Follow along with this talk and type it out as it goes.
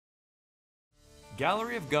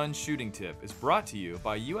Gallery of Guns Shooting Tip is brought to you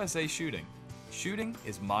by USA Shooting. Shooting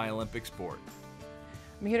is my Olympic sport.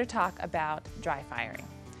 I'm here to talk about dry firing.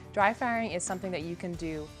 Dry firing is something that you can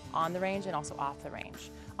do on the range and also off the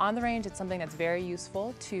range. On the range, it's something that's very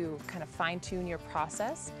useful to kind of fine-tune your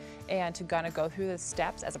process and to kind of go through the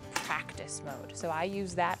steps as a practice mode. So I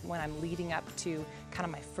use that when I'm leading up to kind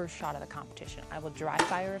of my first shot of the competition. I will dry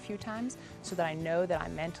fire a few times so that I know that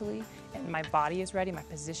I'm mentally and my body is ready, my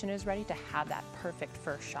position is ready to have that perfect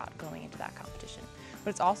first shot going into that competition. But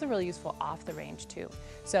it's also really useful off the range too.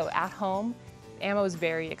 So at home, ammo is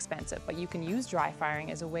very expensive, but you can use dry firing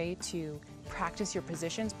as a way to practice your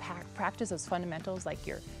positions, practice those fundamentals like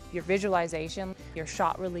your visualization, your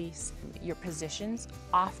shot release, your positions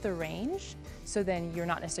off the range, so then you're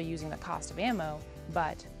not necessarily using the cost of ammo,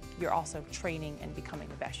 but you're also training and becoming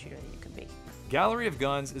the best shooter that you can be. Gallery of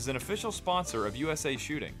Guns is an official sponsor of USA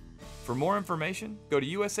Shooting. For more information, go to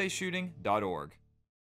usashooting.org.